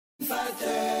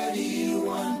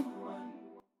531.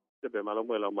 Te pe malo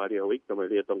mo la Maria week to me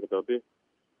le tong to pe.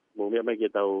 Mo me mai ke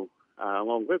tau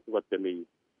ngong we ku te mi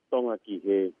tonga ki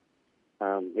he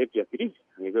e pia piri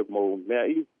ni ke mo me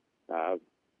ai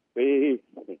pe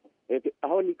e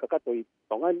ahoni kakato I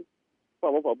tongan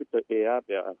pa mo pa bito e a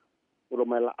pe ulo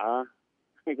mai la a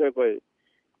ni ke ko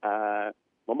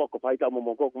mo ko pai ta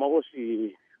mo ko mo si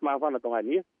ma fa na tonga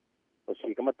ni o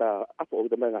si kamata afo o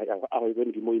te mai ngai a ho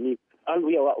ni mo ni alu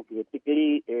ya wa o ki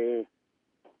tikeli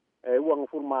uang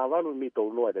forma valu mi to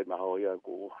lo de ma ho ya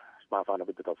ku ma fa na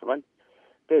bito to flan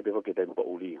te be ke te mo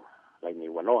uli lai ni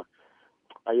wano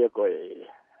ai ko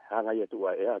hanga ya tu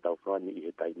ai ta flan ni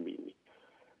e tai mi ni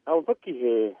au fakki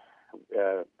he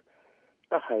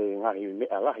ta hai ngai me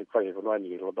ala he fai ko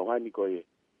ni lo donga ni ko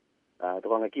to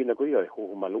nga ki na ko yo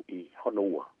hu malu I hono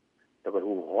wa to ko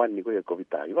hu wan ni ko ko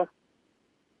vitai va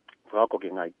fra ko ke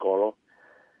ngai ko lo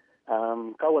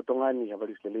kawa tonga ni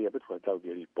havali skele ya betu tau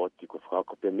di report ko fra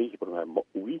ko pe mi ko ngai mo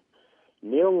ui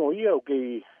neo ngo ia o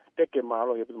ke teke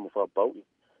malo ya betu mo fa pau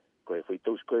ko e foi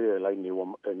tos ko lai ni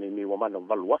wa mana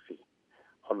valuafi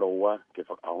hono wa ke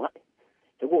fa au ngai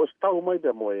te ko stau mai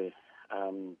be mo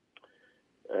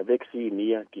vaccine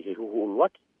ia ki he hu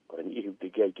luat ko ni hu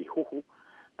te ki hu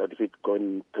ta di fit ko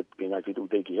te ngai fitu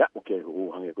te ki ya o ke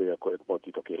hu hange ko ko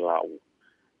ti to ke lau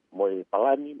mo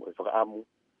palani mo fa amu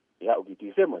ya o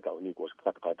ki se mo ka ni ko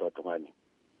ska ka to ngani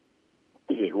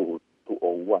I hu tu o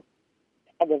wa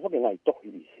aba fa ngai to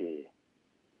I se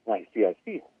ngai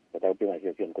si ta pe ngai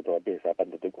si ko to be sa pa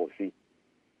te ko si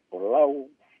o lau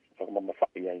fa ma fa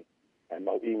ai ai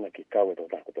mau inga ki ka we to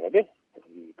ta ko to be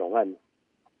I to ngani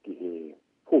ki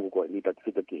hu ko ni ta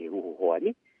fi ki hu ho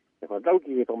ani e fa tau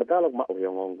ki to mata ma o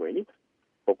ngong ko ni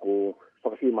o ko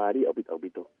fa si mari o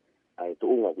bito ai to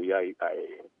nga ku ai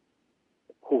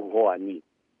hu ho ani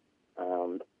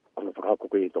ano fa ko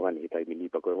ko to ngani tai mini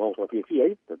pa ko ngong fa fi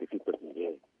ai to te fi to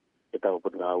ni e ta po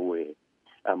nga we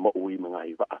mo ui mga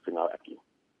I va afinga aki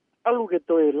alu ke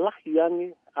to e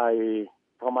lahiangi ai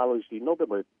pamalo si no pe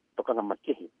mo to kanga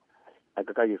makehi ai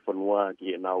ka kai fonua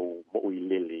ki nau mo ui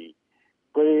lele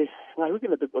ko nga hu ke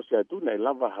na te ko sia tu nei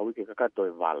lava ha wi ke ka to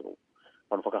e valu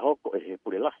on fa ka hoko e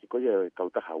pure lahi ko ye ka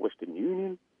uta ha Western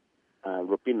Union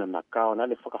Rupina na kao na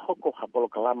ne fa ka hoko ha polo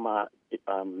kalama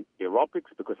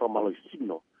aerobics because pamalo si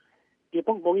no ke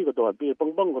pong ko to be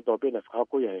pong ko to be na fa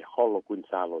ko ye holo kun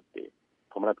salote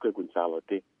komarat ko kun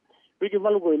salote Wiki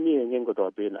valu ko ni ngen ko to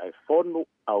be na e fonu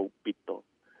au pito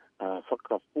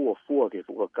fakra fu ke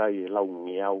fu kai lau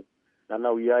ngiau na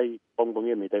nau yai pong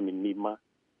me tai minima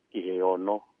ki he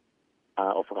ono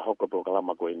o fa hoko po kala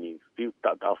ma ko ni fiu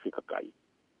ta Afrika kai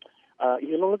I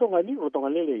he lo tonga ni lo tonga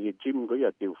lele ye gym ko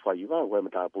ya te fai va wa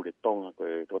mata pu de tonga ko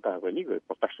to ta ko ni ko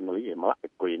professionally e ma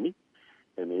ko ni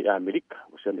ni Amerika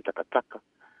o se ni taka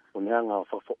o nga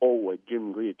fa o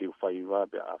gym ko ye te fai va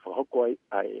fa hoko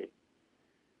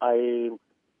ai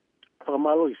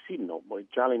whakamalo I sino, mo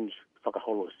challenge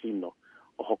whakaholo sino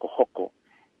o hoko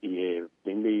I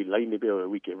nei laine beo e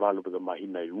wike walu peka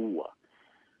mahina I ua.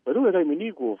 Pero rua kai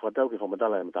mini ko whatau ke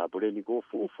whamatala e matapure ni ko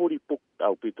furi puk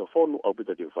au pito whonu au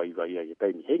pito te whaiwai ai e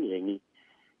kai ni hengi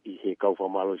I he kau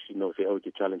whamalo sino se au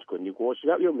te challenge ko ni ko si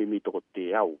au mi toko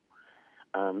te au.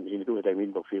 Hini tu he kai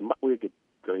mini ko whi mau e ke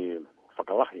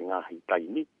whakalahi ngahi tai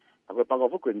ni. Ako e panga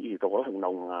whuku ni I toko lahi nau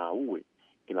ngā ue.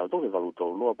 Kina to valu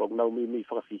to no pa na mi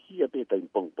fa fi hi pe ta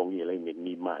pong I le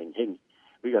ni ma heng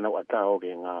wi ga na ata o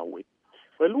ke nga we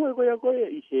we lu ko ya ko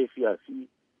I se fi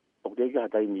o de ga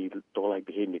dai ni to lai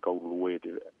be ni ko lu e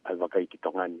de al va kai ki to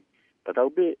ngani ta tau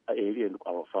be a area no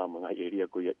ala fa ma area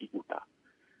ko ya I uta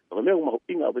ko me ma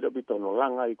pinga be to no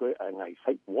langa I ko ngai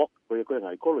site walk ko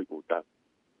ngai ko lo uta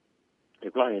e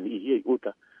plan ni hi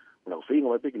uta na finga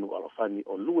ma pe ki no ala fa ni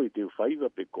o lu e te fa I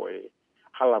pe ko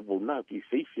hala bona ki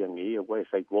seifia nge o wai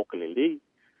sai walk le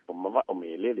o mava o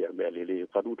me le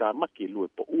fa tu ta maki lu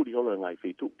po uri hola ngai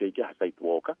fitu te ja sai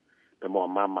walk pe mo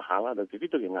mama hala da te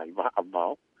fitu ngai va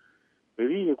avao pe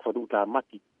ri fa tu ta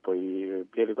maki ko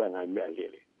le ko ngai me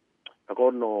le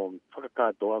ako no fa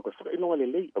ka to ako fa ino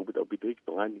le o bitu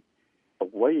to ngani o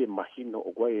wai mahino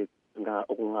o wai nga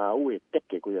u e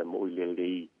teke ko ya mo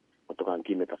le o to kan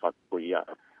ki me ta fa ko ya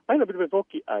ai na bitu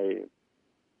foki ai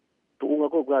tu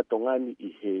unga ko ga tongani I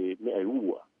he me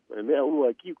ua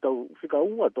ki tau fika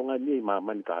ua tongani ma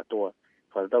man ka toa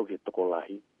fa tau ke toko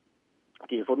lahi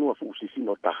ki fonua fu sisi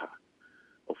no taha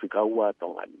o fika ua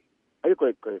tongani ai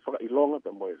ko fa ilonga pe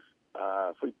mo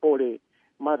foi pole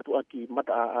ma tu aki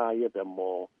mata a ia pe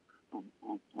mo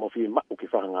fi ma o ki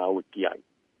fa nga o ki ai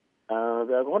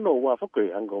ve ko no wa fa ko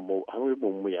hango mo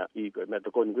me I ko me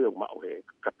to ko ngo ma o he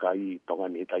kakai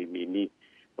tongani tai mini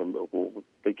ko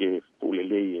ke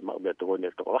pulele ma me to ne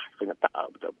to la finga ta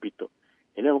bito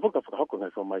ene mo ka fa ko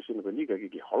ngai formation ko ni ka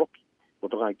ki holoki mo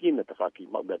to ka ki na ta fa ki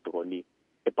ma me to ni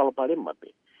e palo pare ma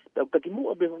pe ta ki mu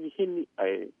abe ni hini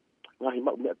ai ngahi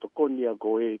ma me to ko ni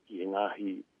go e ki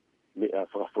ngahi me a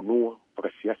fa fonua fa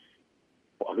sias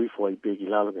o alui fo i pe ki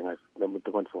lalo ngai na mo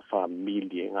to kon fo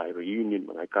family ngai reunion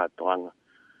ngai ka toanga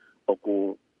o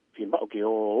ko fi ma o ke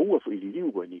o ua fo i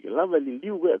liu ko ni ke lava li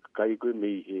liu ko kai ko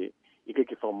me he i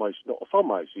ke formation no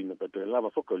formation no pero lava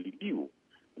fo ko li liu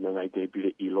na ngai te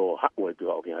pile i lo ha o te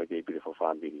o ke ngai te pile fo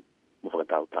family mo fa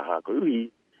ta ta ha ko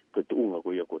ui ko tu nga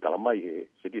ko ia ko tala mai he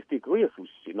se distik ko ia fu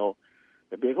sino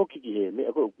e be ko ki he me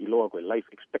ko i lo ko life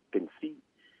expectancy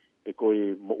e ko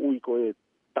mo ui ko e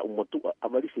ta mo tu a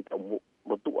mari si ta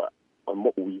mo tu a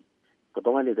mo ui ko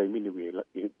tonga ne dai mini we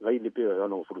lai ne pe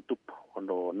ono fu tu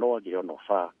ono no ge ono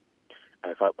fa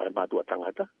ai fa ba tu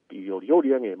tangata pi yo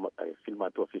nge filma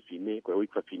tu fine ko ui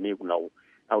fa fine ku nau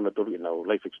au na toru nau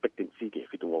life expectancy ke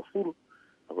fitu ngo fu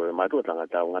ko ma tu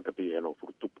tangata ngata pi ono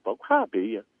fu tu pa ha pe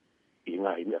ia i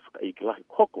nga i fa i kla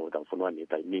koko dan fo ni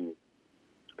dai mini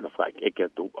na fa e ke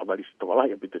tu abali sto la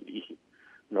ya bitu di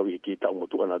no i ki ta mo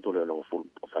tu ana toru no fu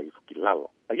fa i fu ki lalo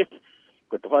ai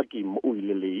ko to fa ki mo ui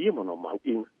le i mo no ma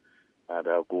in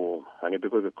ada ko hange pe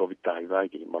ko covid tai vai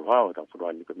ki mo ha ta fu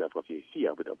ni ko me fa fi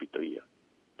sia bitu bitu ia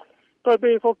to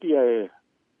be fo ki e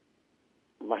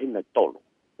mahina tolo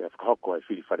e fa ko e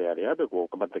fili fare area be ko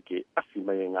kamata ki asi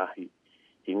mai ngahi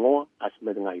ingoa asi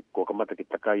mai ngahi ko kamata ki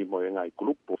takai mo ngahi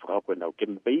grupo fa ko na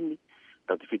campaign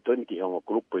ta ti fitoni ki ho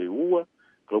grupo e ua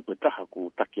grupo ta ha ku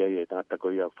takia e ta ta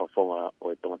ko ia fa fonga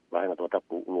o e tonga vai na ta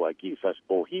pu lu aki sa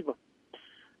spo hiva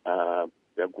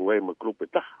ya ku e mo grupo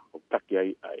ta o takia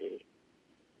ai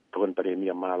ton pare mi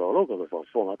malo lo ko fa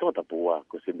fonga ta pu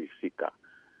ko se mi sika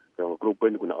ko grupo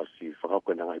ni kuna osi fa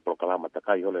ko na ngai proklama ta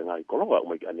kai ole ngai ko lo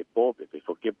mo ki ane po pe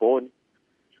fo ke pon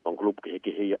on grupo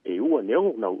ke he e u ne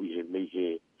o na u he me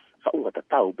he fa unga ta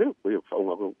tau pe ko fa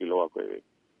unga ko ki lo ko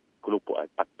grupo ai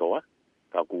patoa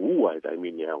ka ku u ai dai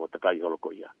mini o ta kai ole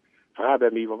ko ia fa be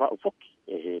mi va fo ki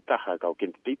he ta ha ka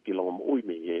ken ti ti lo mo u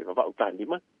me he va ta ni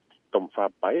ma tom fa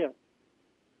pa ia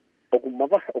o ku ma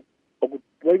va o ku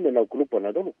toi me na grupo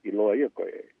na do ki lo ia ko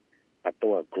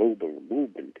atoa global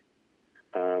movement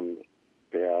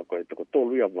pe a ko to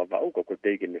tolu ia va o ko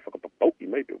te ke ne fa ka pau i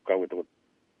mai pe ka o to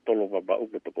tolo va o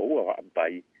ke to ko ua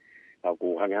bai a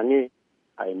ko hangange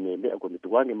ai ne me ko ni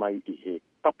tuani mai i he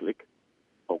public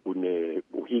o ku ne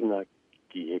uhinga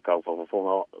ki he ka fa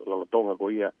lo tonga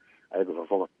ko ia ai ko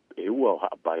fa e ua ha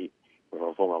bai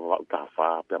fa va ka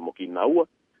fa pe mo ki na ua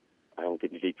ai on ke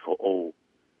ni fo o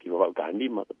ki va ka ni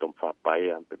ma to fa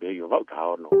bai pe be yo va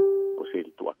ka no o se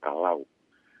tu a kalau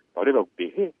pa re pe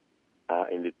he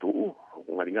en le tu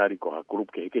ngari ko ha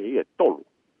grupo ke e tolu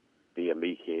te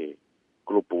me he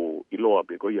grupo iloa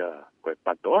pe ko ia ko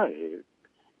patoa e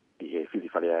e fili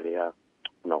fale area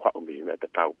no ha o me ta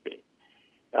tau pe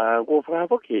ko fra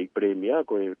ke premia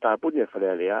ko ta punya fale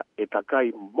area e ta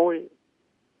kai moi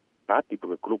pati pe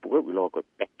grupo ko iloa ko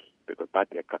pek pe ko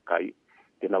pati ka kai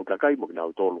te na ka kai mo na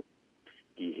tolu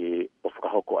ki he o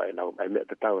fra ko ai na ai me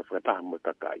ta tau fra ta mo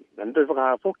ta kai nan te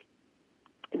fra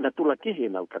ina tula ke he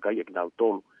na ka kai ki na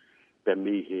tolu pe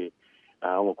mi he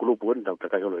o grupo na ka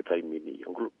kai o tai mini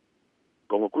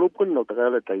ko grupo na ka kai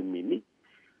o tai mini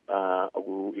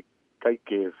o kai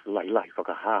ke lai fa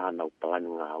ha na plan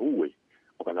nga ue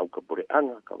o kana ka pore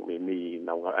anga ka me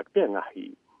na nga akte nga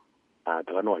hi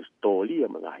ta no historia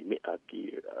nga hi me aki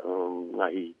nga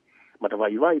hi mata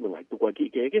vai nga tu kwa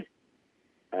ki ke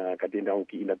ka tinda o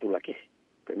ki ina tula ke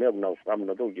pe me na fam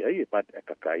na do ki ai pat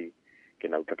ka kai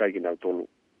ke na ka kai ki na tolu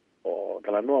o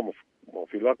kala no mo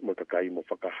filak mo ka kai mo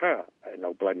fakaha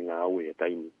na plan nga ue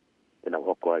taimi na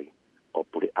hoko ai o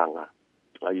pure anga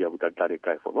ai abu tare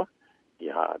kai fo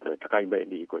ya ta kai me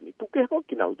ni ko ni tu ke ko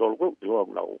ki na tolu ko lo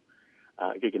na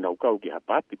ke ki na ka ki ha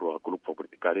pati ko grupo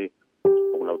politikare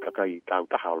o na ka kai ka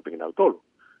ta ha o pe na tolu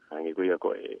angi ko ya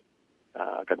ko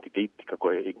kantite ka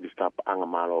ko english tap anga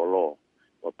malo lo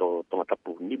o to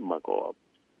tapu ni ma ko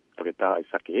preta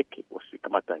isa ke o si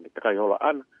kamata ni ta kai hola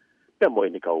ana pe mo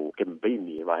ni ka o campaign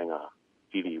ni va nga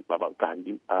tiri baba ka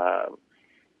ni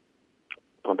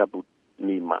tapu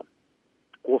ni ma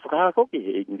ko fra ko ki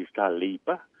english ta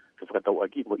lipa se fra tau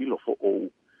aki mo ilo fo o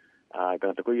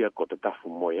ka ta ko ia ko ta fu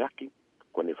mo yaki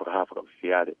ko ni fra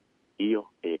fiare io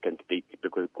e candidate pe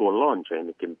ko launch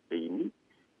en campaign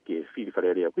ke fili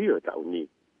fare area ko ta uni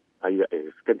ai e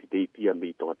candidate ia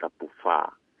mi to ta pu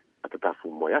fa ta fu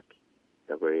mo yaki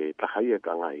ta ko ta hai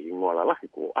ka ngai ngola la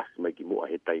ko asma ki mo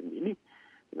he tai mini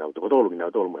na to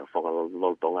mo fa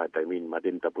lo to ngai tai mini ma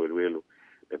den ta pu luelu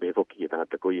pe ko ki ta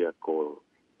ko ia ko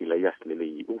ilayas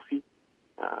lili usi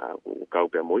kau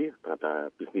pe moi tata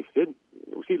business sen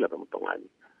usi la tongani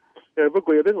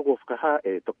ko ya vengo ko fkaha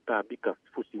dokta bika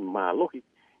fusi malohi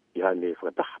ya ne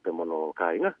fata pe mono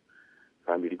kainga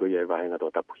famili ko ya va nga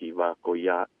to tapuhiva ko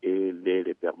ya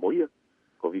le pe moi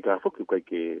ko vika foku ko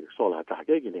ke sola ta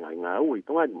ke ngai ngau I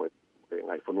tongani mo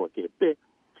ngai fonua ke pe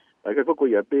ai ko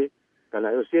ya pe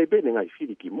kana yo se be ngai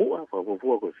fili ki mua fa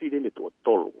ko fili ne to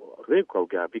tolo re ko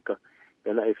ga vika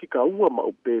ela e fika ua ma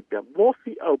o pe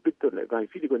vofi au pito le ngai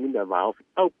fili ko ninga va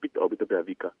au pito pe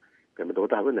vika ke me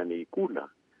tota na ni kuna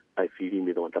ai fili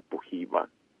me tota puhiva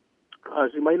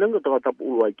asi mai langa tota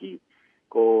pu aki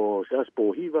ko se as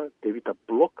puhiva te vita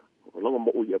block longa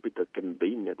mo u ya pito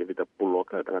campaign te vita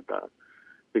block ta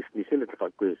business ne ta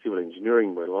ko civil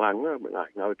engineering mo langa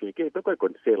nga ke pe ko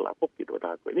konsela pokki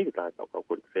tota ko ni ta ko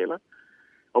konsela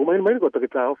au mai ko ta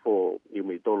ta fo I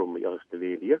mi tolo mi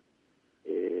Australia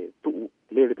tu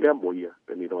le pe moia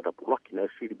pe mi dota puaki na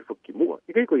fili bi fokki mua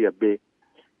I ko ia be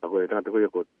ko ta ko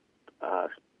ko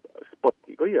spot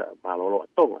ko ia malolo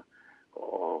tonga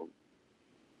o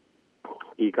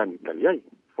I kan italiai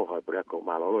fo ha por ko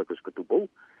malolo ko tu bo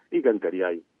I kan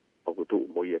italiai o ko tu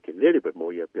moia ke le pe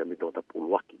moia pe mi dota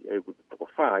puaki ko to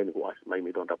fa ai ko as mai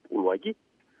mi dota puaki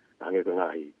ange ko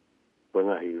ngai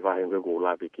pengai vai ko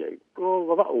la pe ke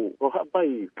ko va ko ha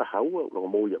pai ta hau lo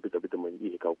moia pita mo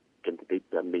I ka candidate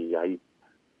pe mi ai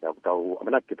ya tau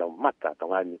amana kita mata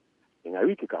tangani ngai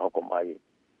wiki ka ko mai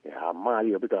ya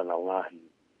mai pita na ngai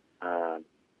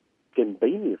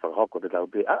campaign fa ko de tau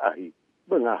pe ai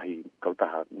bengai ka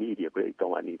ta media ko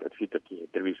tangani ta fita ki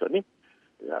television ni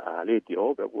ya le ti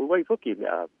o ko wai fo ki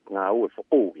nga o fo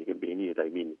o ki campaign dai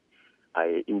mini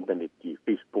ai internet ki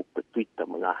Facebook pe Twitter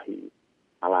mengahi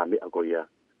alami ako ya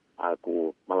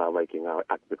aku malawai ki nga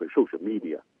aktif ko social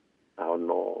media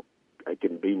no ai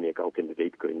campaign ka o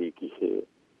candidate ko ni ki he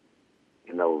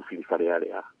no fili fariare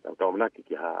ya ta omna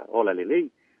ki ha ola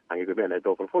lele ange ko bena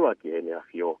to folo ki ni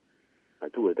afio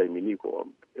tu dai mini ko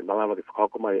malawa ki fa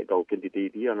ko mai ka o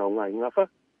candidate ya no nga ngafa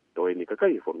to ni ka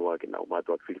kai fo no ki na ma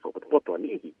to fili fo to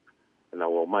ni na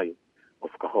o mai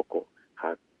of ka hoko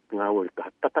ha nga o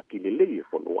ka tataki lele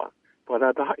fo no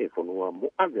para ta e fo no mo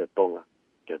ave tonga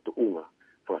ke tu unga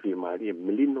fa fi mari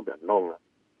milino be nonga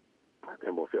ke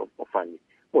mo fe o fani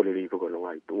mo le ko no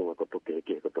ngai tu unga ko to ke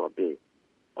ko to be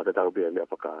o te tau bea mea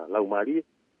whaka lau mari,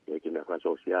 e ki mea whaka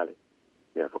sosiale,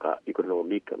 mea whaka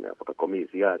ekonomika, mea whaka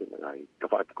komisiari, mea ngai ka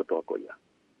whaaki kotoa ko ia.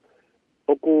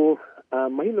 Oko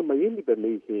mahina mai eni pe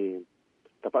mei he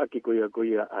ka whaaki ko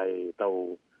ia ai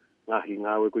tau ngahi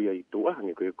ngawe ko ia I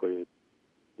tuahangi ko ia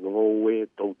ngowe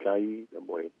taukai,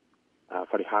 moe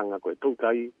wharihanga ko ia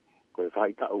taukai, ko ia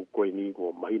whaitau ko ia ni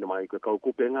ko mahina mai ko ia kau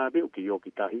kupe ngā beo ki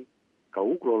ioki tahi, kau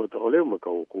ukrolo to oleo me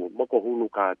kau moko hunu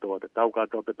kātoa, te tau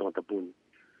kātoa pe tonga tapuni.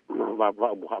 Va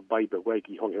mo ha bai pe wai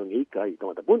ki hong hong ika I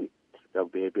tonga tapuni ya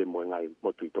be mo ngai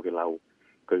mo tu to ke lau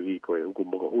ko vi ko e ku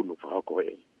mo ko hunu fa ko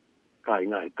e kai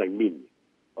ngai kai min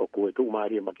o ko e tu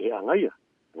mari ma ke ngai ya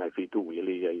ngai fi tu ye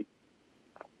le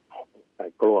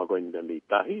ai ko ko in de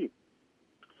tahi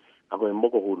a ko mo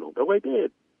ko hunu pe wai pe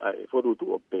ai fo tu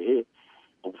o pe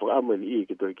o fa ma ni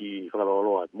ki to ki fa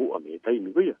lo mu a me tai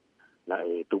mi ko ya na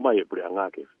e tu mai pre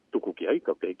anga ke tu ku ki ai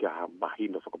ka pe ka ha ma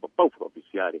hin fa ko pa fa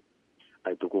oficiale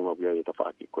ai tu kunga bia I ta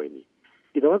whaaki koe ni.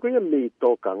 I ta wako ia mei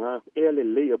tōkanga, ea le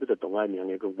lei apita tongani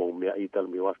hange kong mō mea I tala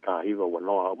mi was ka hiwa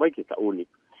wanoa, mai ki ta uni,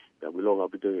 ka milonga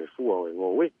apita e fua o e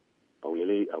ngōwe, au ia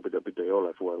lei apita e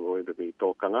ola fua o ngōwe mei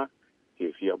tōkanga, ki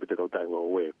e fia apita kauta e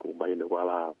ngōwe, ku mai ne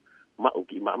wala mau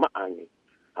ki maa ange,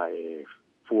 ai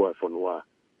fua e whanua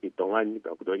I tongani,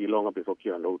 ka apita I longa pe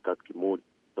fokia no tat ki mūri,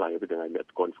 lai apita ngai mea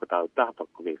tukoni whakatau tāpa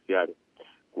ko me fiare,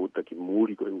 ku uta ki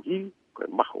mūri ko e uhi, ko e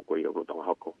maho ko I o rotonga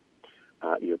hako.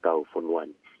 I o tau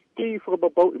whanuani. Ki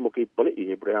whakapapau I mo kei pale I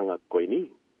he breanga koe ni.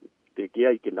 Te ki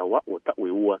ai ke na wa o tau e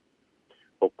ua.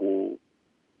 O ku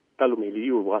talu me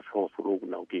li ua wasa honga whurugu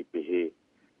na o kei pehe.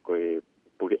 Koe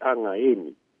pure anga e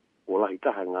ni. O lahi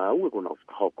taha ngā ue ko na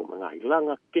whakahoko. Ma ngā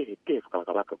hilanga kehe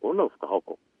whakalakalaka ko na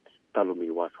whakahoko. Talu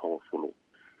me wasa honga whurugu.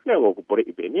 Nea ngō ku pore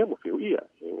I penia mo whiu ia.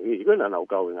 I koe na nau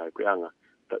kau e ngā koe anga.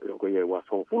 Koe e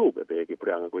wasa honga whurugu pepe ke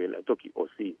breanga koe na toki o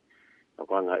si.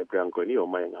 Ko anga e preang ko ni o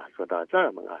mai nga whata ta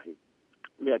mangahi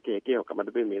mea ke o kamata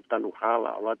pe me tanu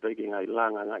hala o lata ki ngai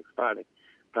langa ngai whare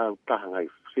ta ngai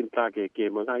sinta ke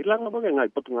mo ngai langa mo ngai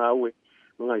potu ngā ue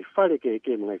mo ngai whare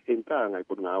ke mo ngai sinta ngai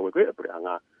potu ngā ue ko e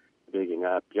preanga pe ki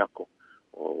ngā piako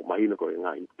o mahina ko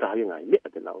ngai tahi ngai mea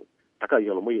te nau taka I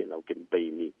alo moi e nau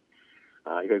campaign ni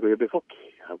I kai ko e pe foki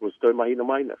ko stoi mahina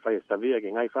mai na whai savea ke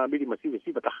ngai whamiri masive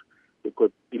sivata e ko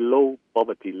below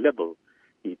poverty level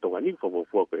I tonga ni fo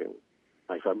ko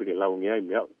ai family lau ngai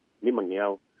mea ni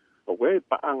mangiao o we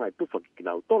pa anga tu fa ki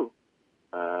na tolo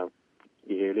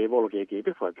e le volo ke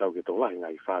pe fa tau ke to la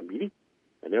ngai family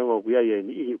ene o we ai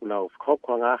ni una ko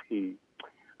ko nga hi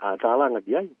a tala nga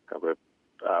dia ka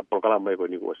programa ko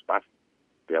ni ko spas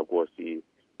pe ko si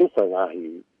usa nga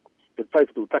hi ke fai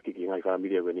tu taki ki ngai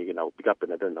family ko ni na pick up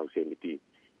na den na se mi ti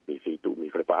mi fi tu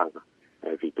mi fre pa anga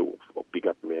fi tu o pick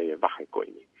up me e va ko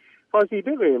ni fa si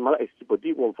de mala e si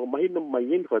podi ko fo mai no mai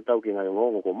en fa tau ki ngai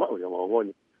ngo ko ma o ngo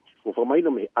ni ko fo mai no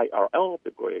me IRL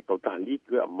pe ko ta li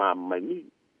ko ma mani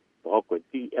ko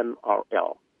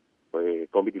TNRL ko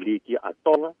komiti li ki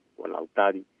atonga ko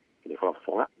lautari ni fa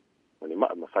fonga ni ma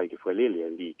fai ki foi lele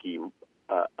li ki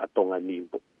atonga ni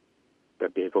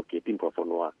pe fo ki tin po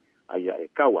fonua ai e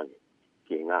kawan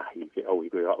ki nga hi ke au i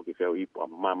ko ki fe i po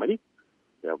mama ni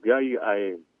ya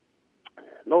ai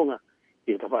nonga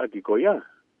ki ta fa ki ko ya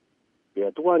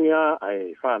ya tuania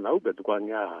ai fa na u pe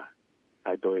tuania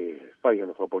ai toi fai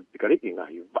no fo politikari nga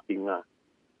hi inga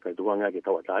kai tuanga ki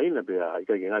tawa tai na pe ai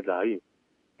kai nga tai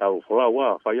tau fola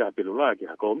wa fai a pelula ki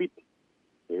ha komiti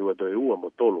e ua toi ua mo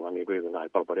tolu ange koe ngai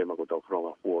palparema ko tau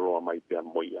fronga fuoloa mai pia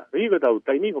moia. E ika tau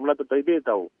taini ko mlata tai be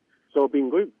tau so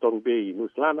pingoi tong be i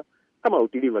Nuslana kama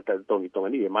utiliva tai tonga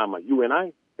ni e mama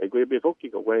UNI e koe be foki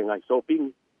ko koe ngai so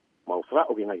ping mau fra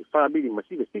o ki ngai family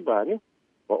masive siba ne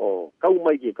o kau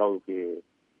mai ki kau ki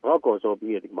roko so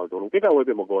ping e mau tolu ke kau e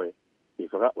be mo koe i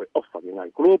fra o offa ki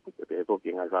ngai group e be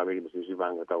foki ngai family masive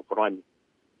siba ngai tau frani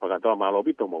pagatoa malo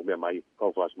bito mo be mai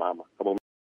kau flas mama